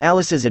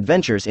Alice's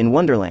Adventures in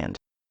Wonderland.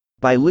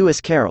 By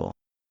Lewis Carroll.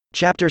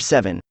 Chapter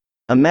 7.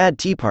 A Mad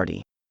Tea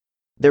Party.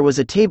 There was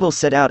a table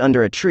set out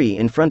under a tree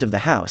in front of the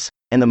house,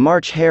 and the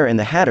March Hare and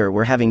the Hatter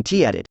were having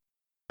tea at it.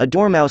 A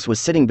dormouse was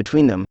sitting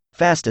between them,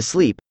 fast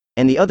asleep,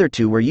 and the other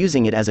two were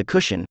using it as a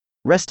cushion,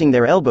 resting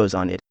their elbows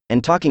on it,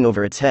 and talking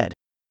over its head.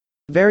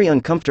 Very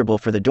uncomfortable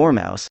for the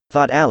dormouse,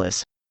 thought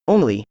Alice,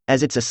 only,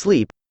 as it's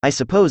asleep, I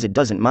suppose it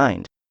doesn't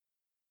mind.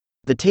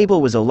 The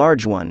table was a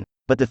large one,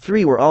 but the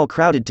three were all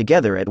crowded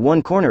together at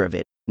one corner of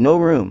it. No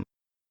room.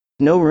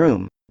 No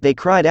room, they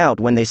cried out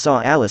when they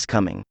saw Alice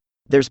coming.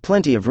 There's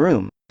plenty of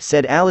room,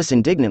 said Alice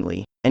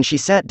indignantly, and she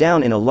sat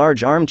down in a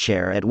large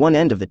armchair at one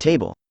end of the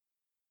table.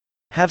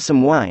 Have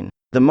some wine,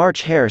 the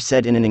March Hare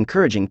said in an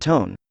encouraging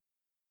tone.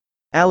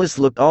 Alice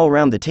looked all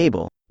round the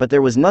table, but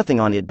there was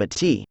nothing on it but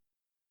tea.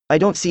 I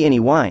don't see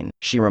any wine,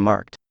 she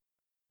remarked.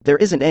 There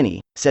isn't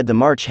any, said the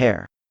March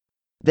Hare.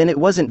 Then it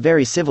wasn't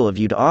very civil of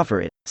you to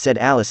offer it, said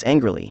Alice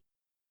angrily.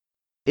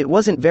 It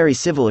wasn't very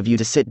civil of you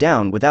to sit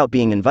down without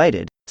being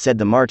invited, said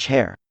the March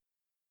Hare.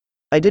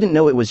 I didn't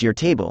know it was your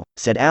table,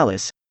 said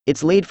Alice,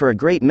 it's laid for a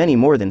great many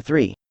more than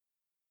three.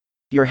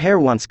 Your hair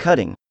wants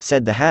cutting,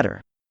 said the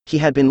Hatter. He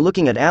had been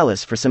looking at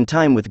Alice for some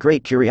time with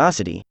great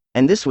curiosity,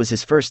 and this was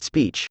his first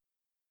speech.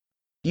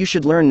 You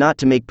should learn not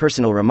to make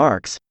personal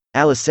remarks,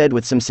 Alice said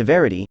with some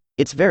severity,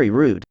 it's very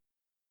rude.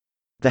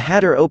 The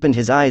Hatter opened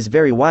his eyes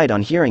very wide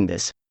on hearing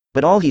this,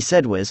 but all he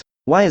said was,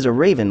 why is a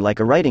raven like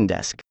a writing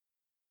desk?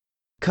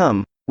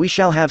 Come, we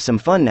shall have some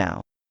fun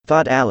now,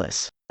 thought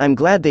Alice. I'm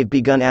glad they've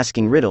begun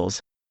asking riddles.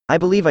 I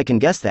believe I can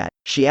guess that,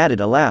 she added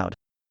aloud.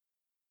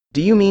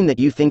 Do you mean that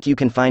you think you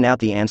can find out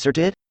the answer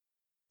to it?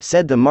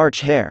 Said the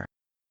March Hare.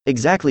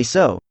 Exactly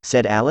so,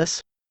 said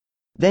Alice.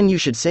 Then you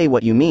should say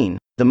what you mean,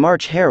 the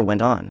March Hare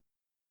went on.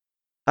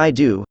 I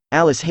do,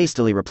 Alice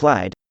hastily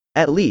replied.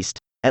 At least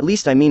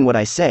I mean what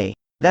I say,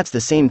 that's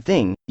the same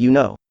thing, you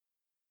know.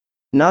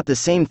 Not the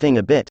same thing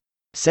a bit,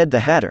 said the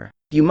Hatter.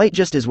 You might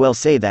just as well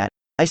say that,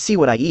 I see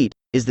what I eat,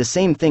 is the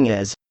same thing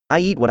as, I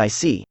eat what I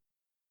see.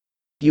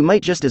 You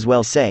might just as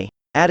well say,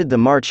 added the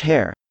March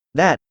Hare,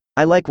 that,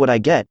 I like what I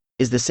get,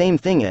 is the same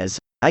thing as,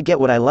 I get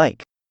what I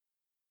like.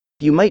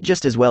 You might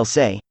just as well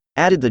say,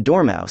 added the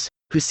Dormouse,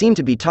 who seemed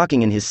to be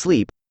talking in his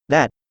sleep,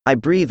 that, I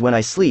breathe when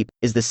I sleep,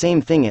 is the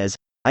same thing as,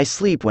 I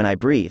sleep when I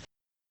breathe.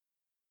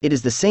 It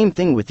is the same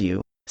thing with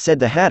you, said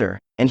the Hatter,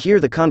 and here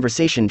the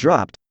conversation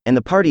dropped, and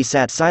the party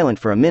sat silent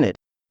for a minute,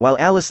 while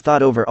Alice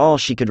thought over all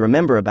she could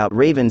remember about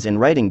ravens and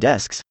writing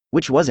desks,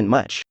 which wasn't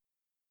much.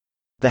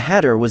 The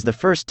Hatter was the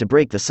first to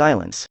break the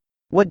silence.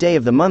 What day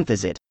of the month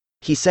is it?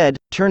 He said,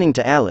 turning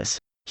to Alice.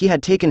 He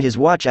had taken his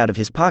watch out of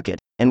his pocket,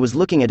 and was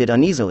looking at it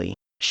uneasily,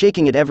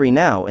 shaking it every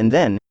now and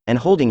then, and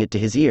holding it to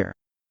his ear.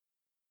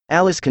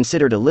 Alice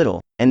considered a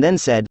little, and then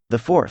said, the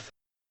 4th.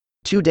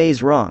 2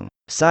 days wrong,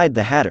 sighed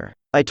the Hatter.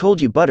 I told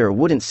you butter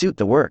wouldn't suit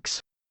the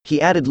works. He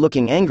added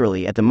looking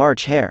angrily at the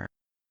March Hare.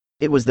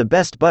 It was the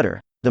best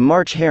butter, the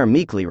March Hare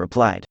meekly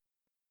replied.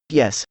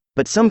 Yes,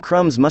 but some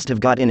crumbs must have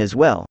got in as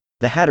well,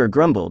 the Hatter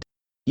grumbled.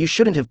 You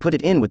shouldn't have put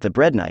it in with the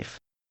bread knife.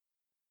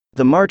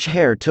 The March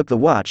Hare took the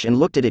watch and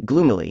looked at it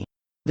gloomily.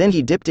 Then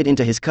he dipped it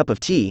into his cup of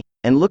tea,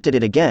 and looked at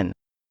it again,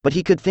 but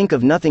he could think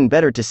of nothing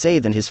better to say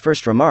than his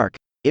first remark,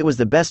 it was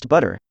the best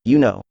butter, you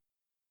know.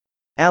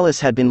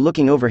 Alice had been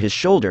looking over his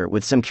shoulder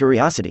with some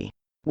curiosity.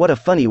 What a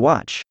funny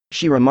watch,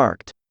 she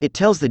remarked. It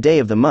tells the day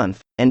of the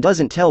month, and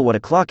doesn't tell what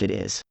o'clock it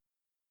is.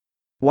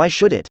 Why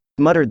should it?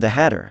 Muttered the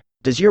Hatter.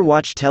 Does your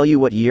watch tell you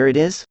what year it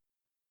is?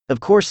 Of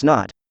course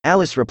not,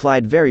 Alice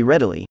replied very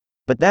readily,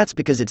 but that's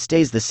because it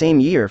stays the same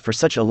year for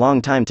such a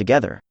long time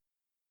together.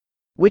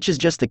 Which is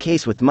just the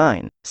case with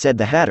mine, said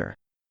the Hatter.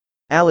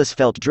 Alice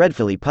felt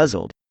dreadfully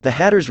puzzled. The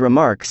Hatter's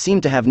remark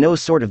seemed to have no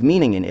sort of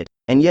meaning in it,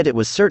 and yet it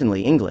was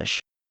certainly English.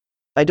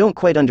 I don't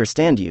quite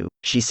understand you,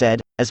 she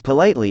said, as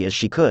politely as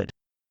she could.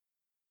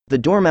 The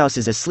Dormouse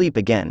is asleep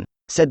again,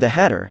 said the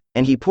Hatter,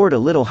 and he poured a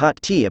little hot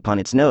tea upon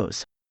its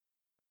nose.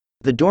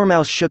 The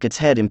Dormouse shook its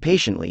head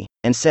impatiently,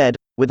 and said,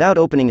 without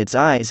opening its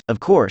eyes, of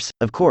course,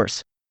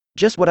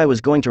 just what I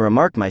was going to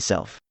remark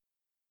myself.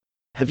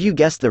 Have you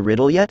guessed the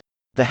riddle yet?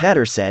 The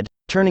Hatter said,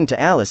 turning to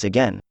Alice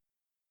again.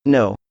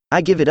 No,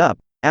 I give it up,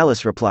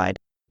 Alice replied.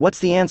 What's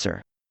the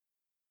answer?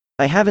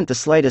 I haven't the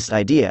slightest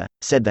idea,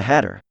 said the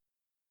Hatter.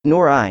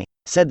 Nor I,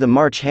 said the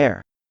March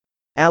Hare.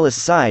 Alice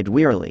sighed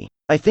wearily.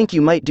 I think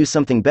you might do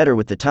something better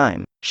with the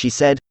time, she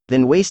said,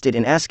 than waste it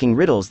in asking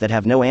riddles that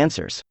have no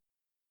answers.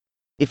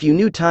 If you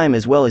knew time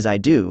as well as I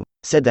do,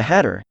 said the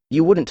Hatter,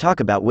 you wouldn't talk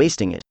about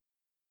wasting it.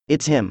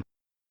 It's him.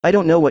 I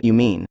don't know what you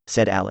mean,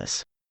 said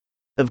Alice.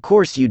 Of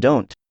course you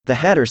don't, the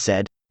Hatter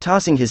said,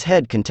 tossing his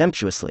head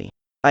contemptuously.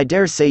 I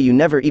dare say you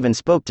never even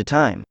spoke to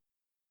time.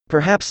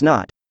 Perhaps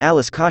not,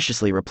 Alice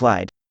cautiously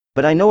replied,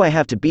 but I know I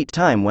have to beat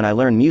time when I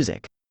learn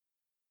music.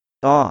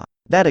 Ah,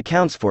 that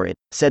accounts for it,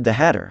 said the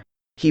Hatter.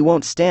 He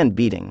won't stand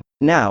beating.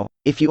 Now,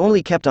 if you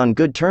only kept on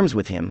good terms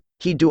with him,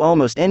 he'd do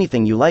almost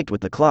anything you liked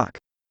with the clock.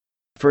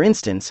 For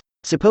instance,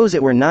 suppose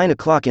it were 9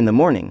 o'clock in the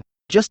morning,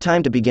 just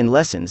time to begin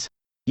lessons,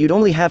 you'd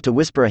only have to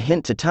whisper a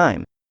hint to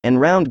time, and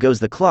round goes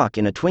the clock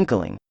in a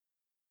twinkling.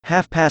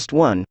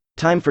 1:30,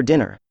 time for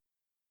dinner.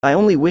 I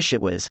only wish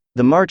it was,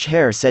 the March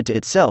Hare said to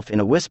itself in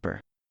a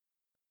whisper.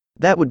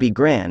 That would be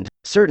grand,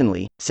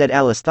 certainly, said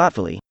Alice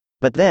thoughtfully,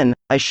 but then,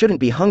 I shouldn't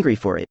be hungry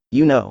for it,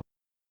 you know.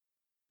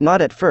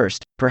 Not at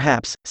first,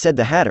 perhaps, said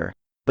the Hatter,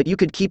 but you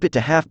could keep it to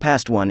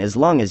 1:30 as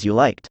long as you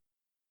liked.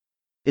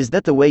 Is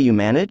that the way you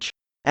manage?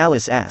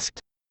 Alice asked.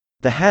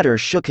 The Hatter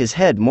shook his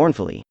head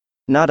mournfully.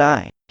 Not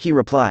I, he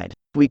replied.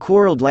 We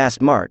quarreled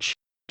last March,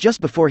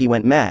 just before he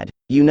went mad,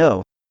 you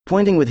know,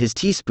 pointing with his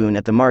teaspoon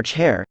at the March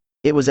Hare.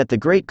 It was at the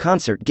great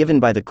concert given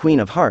by the Queen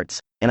of Hearts,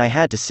 and I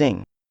had to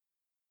sing.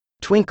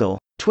 Twinkle,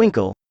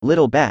 twinkle,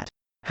 little bat,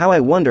 how I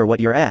wonder what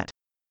you're at.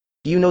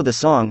 You know the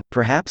song,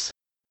 perhaps?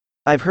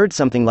 I've heard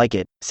something like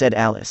it, said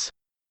Alice.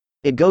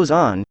 It goes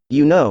on,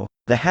 you know,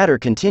 the Hatter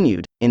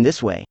continued, in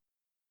this way.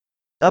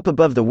 Up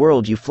above the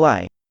world you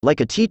fly, like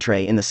a tea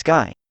tray in the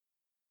sky.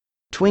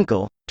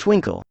 Twinkle,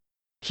 twinkle.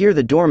 Here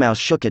the Dormouse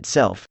shook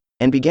itself,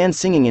 and began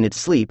singing in its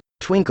sleep,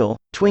 twinkle,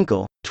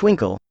 twinkle,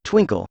 twinkle,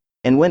 twinkle,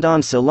 and went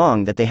on so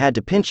long that they had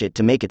to pinch it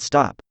to make it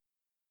stop.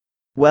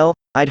 Well,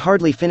 I'd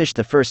hardly finished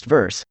the first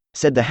verse,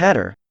 said the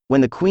Hatter,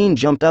 when the Queen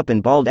jumped up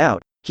and bawled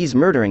out, he's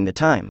murdering the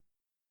time.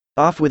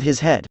 Off with his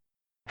head.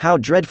 How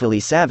dreadfully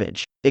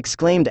savage,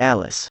 exclaimed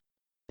Alice.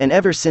 And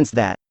ever since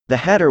that, the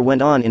Hatter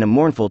went on in a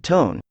mournful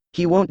tone,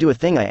 he won't do a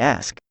thing I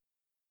ask.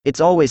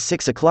 It's always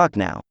 6 o'clock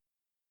now.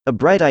 A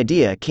bright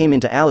idea came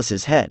into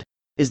Alice's head.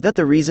 Is that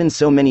the reason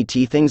so many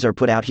tea things are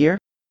put out here?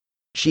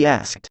 She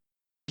asked.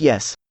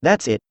 Yes,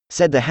 that's it,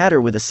 said the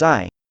Hatter with a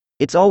sigh.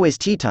 It's always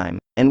tea time,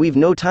 and we've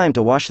no time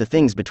to wash the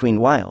things between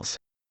whiles.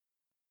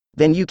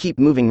 Then you keep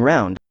moving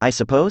round, I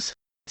suppose?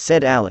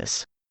 Said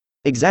Alice.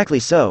 Exactly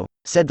so,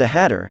 said the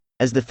Hatter,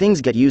 as the things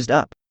get used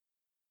up.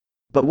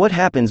 But what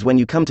happens when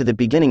you come to the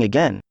beginning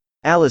again?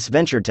 Alice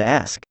ventured to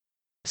ask.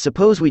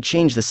 Suppose we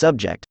change the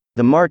subject,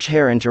 the March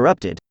Hare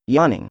interrupted,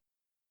 yawning.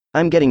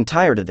 I'm getting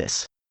tired of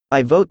this.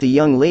 I vote the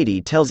young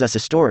lady tells us a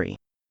story.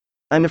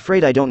 I'm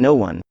afraid I don't know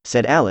one,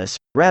 said Alice,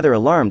 rather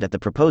alarmed at the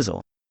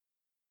proposal.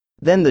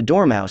 Then the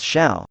Dormouse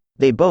shall,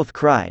 they both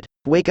cried.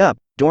 Wake up,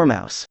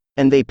 Dormouse.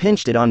 And they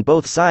pinched it on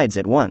both sides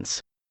at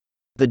once.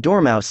 The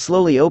Dormouse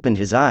slowly opened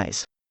his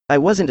eyes. I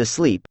wasn't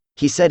asleep,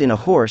 he said in a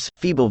hoarse,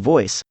 feeble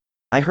voice.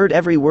 I heard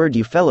every word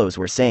you fellows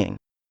were saying.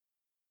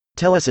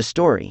 Tell us a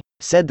story,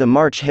 said the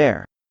March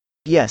Hare.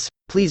 Yes,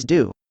 please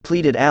do,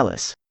 pleaded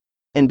Alice.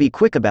 And be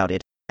quick about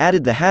it,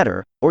 added the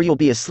Hatter, or you'll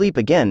be asleep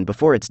again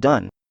before it's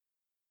done.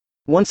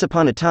 Once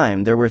upon a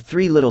time there were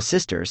 3 little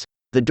sisters,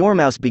 the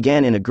Dormouse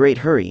began in a great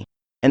hurry,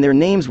 and their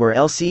names were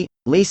Elsie,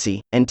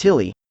 Lacey, and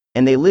Tilly,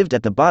 and they lived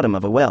at the bottom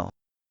of a well.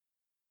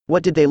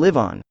 What did they live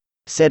on?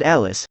 Said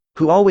Alice,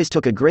 who always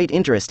took a great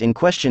interest in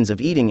questions of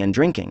eating and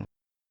drinking.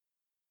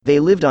 They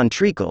lived on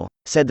treacle,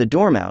 said the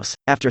Dormouse,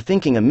 after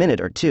thinking a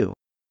minute or two.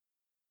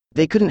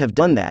 They couldn't have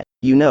done that,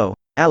 you know,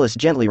 Alice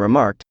gently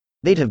remarked,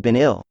 they'd have been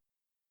ill.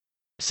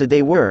 So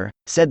they were,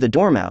 said the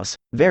Dormouse,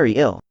 very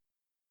ill.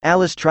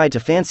 Alice tried to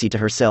fancy to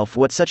herself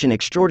what such an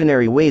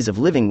extraordinary ways of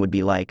living would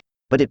be like,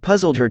 but it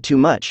puzzled her too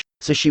much,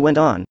 so she went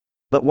on,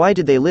 but why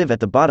did they live at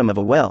the bottom of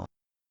a well?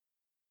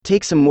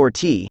 Take some more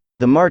tea,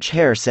 the March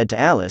Hare said to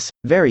Alice,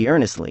 very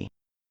earnestly.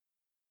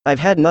 I've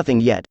had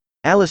nothing yet,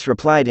 Alice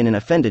replied in an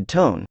offended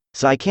tone,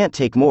 so I can't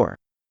take more.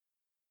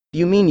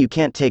 You mean you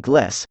can't take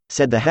less,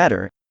 said the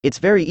Hatter, it's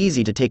very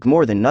easy to take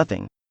more than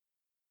nothing.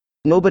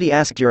 Nobody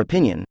asked your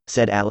opinion,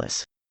 said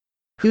Alice.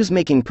 Who's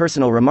making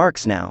personal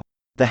remarks now?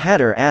 The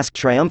Hatter asked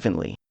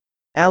triumphantly.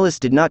 Alice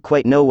did not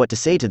quite know what to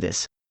say to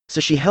this, so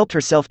she helped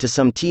herself to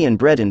some tea and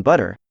bread and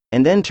butter,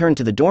 and then turned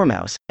to the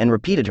Dormouse, and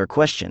repeated her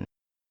question.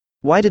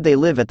 Why did they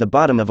live at the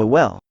bottom of a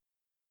well?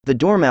 The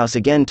Dormouse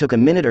again took a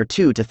minute or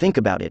two to think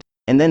about it,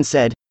 and then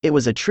said, it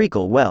was a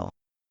treacle well.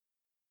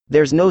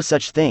 There's no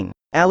such thing.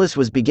 Alice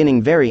was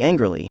beginning very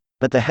angrily,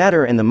 but the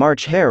Hatter and the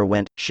March Hare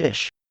went,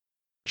 shish.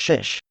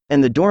 Shish.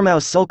 And the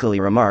Dormouse sulkily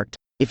remarked,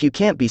 if you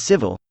can't be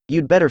civil,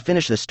 you'd better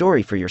finish the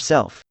story for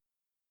yourself.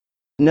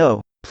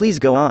 No, please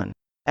go on.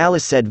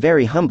 Alice said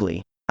very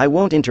humbly, I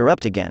won't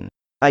interrupt again.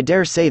 I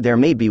dare say there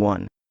may be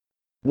one.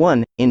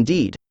 One,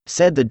 indeed,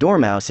 said the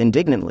Dormouse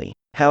indignantly.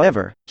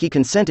 However, he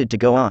consented to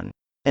go on.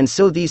 And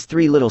so these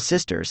 3 little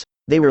sisters,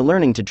 they were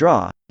learning to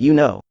draw, you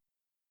know.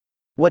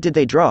 What did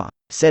they draw?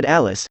 Said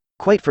Alice,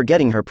 quite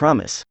forgetting her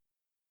promise.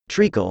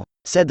 Treacle,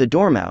 said the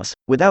Dormouse,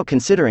 without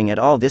considering at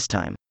all this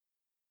time.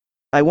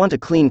 I want a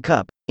clean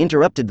cup,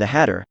 interrupted the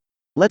Hatter.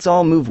 Let's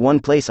all move one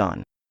place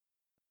on.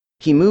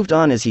 He moved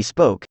on as he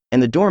spoke,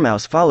 and the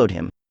Dormouse followed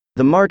him.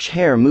 The March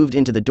Hare moved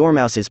into the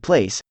Dormouse's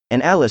place,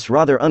 and Alice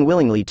rather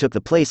unwillingly took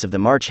the place of the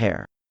March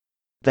Hare.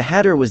 The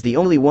Hatter was the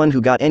only one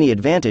who got any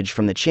advantage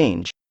from the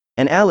change,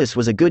 and Alice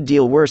was a good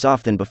deal worse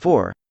off than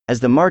before, as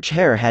the March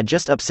Hare had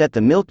just upset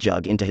the milk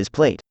jug into his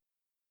plate.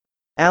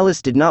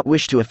 Alice did not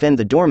wish to offend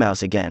the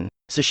Dormouse again,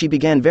 so she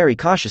began very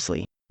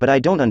cautiously, but I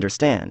don't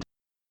understand.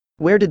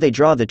 Where did they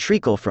draw the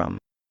treacle from?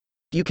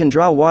 You can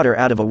draw water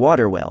out of a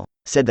water well,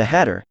 said the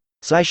Hatter,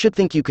 so I should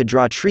think you could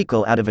draw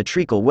treacle out of a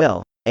treacle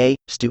well, eh,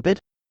 stupid?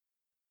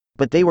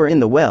 But they were in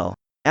the well,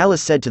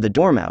 Alice said to the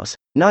Dormouse,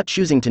 not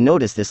choosing to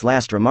notice this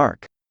last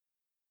remark.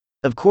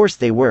 Of course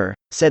they were,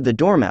 said the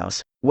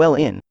Dormouse, well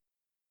in.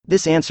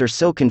 This answer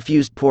so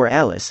confused poor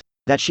Alice,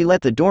 that she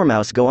let the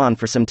Dormouse go on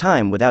for some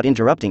time without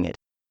interrupting it.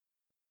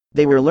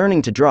 They were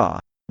learning to draw,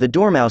 the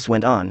Dormouse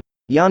went on,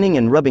 yawning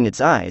and rubbing its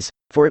eyes,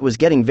 for it was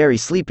getting very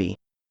sleepy,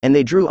 and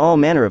they drew all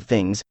manner of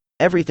things,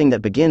 everything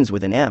that begins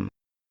with an M.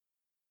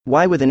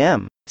 Why with an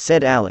M?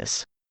 Said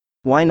Alice.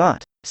 Why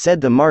not?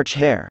 Said the March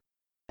Hare.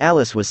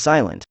 Alice was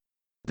silent.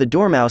 The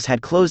Dormouse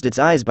had closed its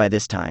eyes by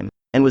this time,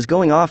 and was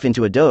going off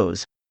into a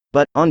doze,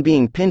 but, on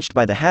being pinched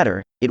by the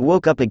Hatter, it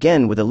woke up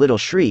again with a little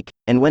shriek,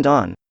 and went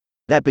on.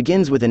 That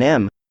begins with an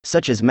M,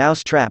 such as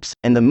mouse traps,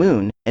 and the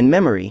moon, and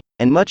memory,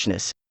 and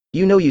muchness.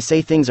 You know you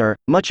say things are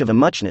much of a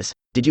muchness.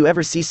 Did you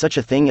ever see such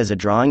a thing as a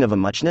drawing of a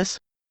muchness?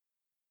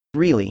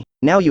 Really,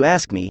 now you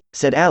ask me,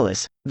 said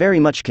Alice, very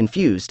much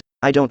confused,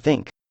 I don't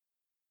think.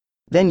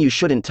 Then you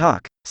shouldn't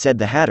talk, said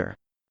the Hatter.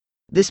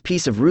 This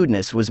piece of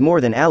rudeness was more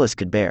than Alice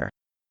could bear.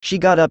 She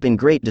got up in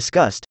great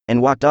disgust,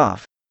 and walked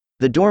off.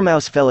 The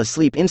Dormouse fell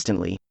asleep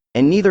instantly,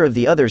 and neither of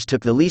the others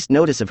took the least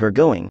notice of her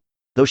going,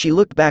 though she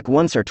looked back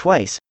once or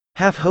twice,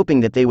 half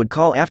hoping that they would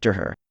call after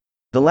her.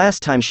 The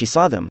last time she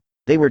saw them,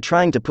 they were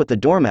trying to put the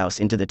Dormouse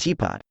into the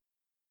teapot.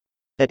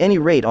 At any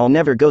rate I'll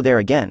never go there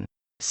again,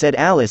 said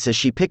Alice as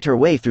she picked her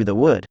way through the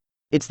wood.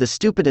 It's the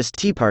stupidest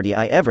tea party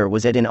I ever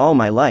was at in all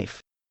my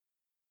life.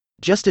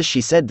 Just as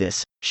she said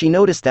this, she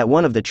noticed that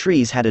one of the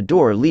trees had a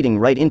door leading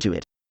right into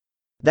it.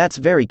 That's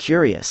very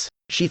curious,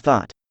 she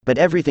thought, but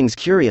everything's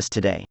curious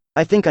today.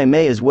 I think I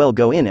may as well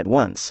go in at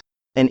once.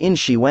 And in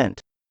she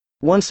went.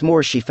 Once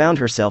more she found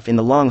herself in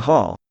the long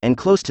hall, and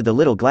close to the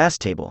little glass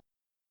table.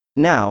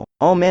 Now,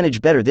 I'll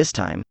manage better this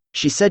time,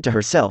 she said to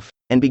herself,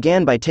 and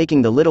began by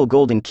taking the little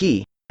golden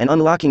key, and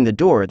unlocking the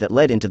door that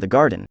led into the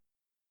garden.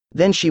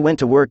 Then she went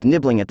to work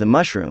nibbling at the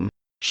mushroom.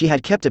 She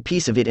had kept a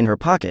piece of it in her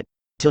pocket,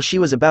 till she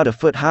was about a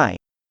foot high.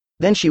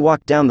 Then she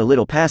walked down the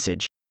little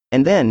passage,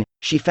 and then,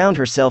 she found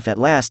herself at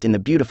last in the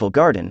beautiful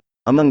garden,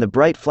 among the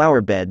bright flower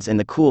beds and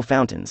the cool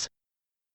fountains.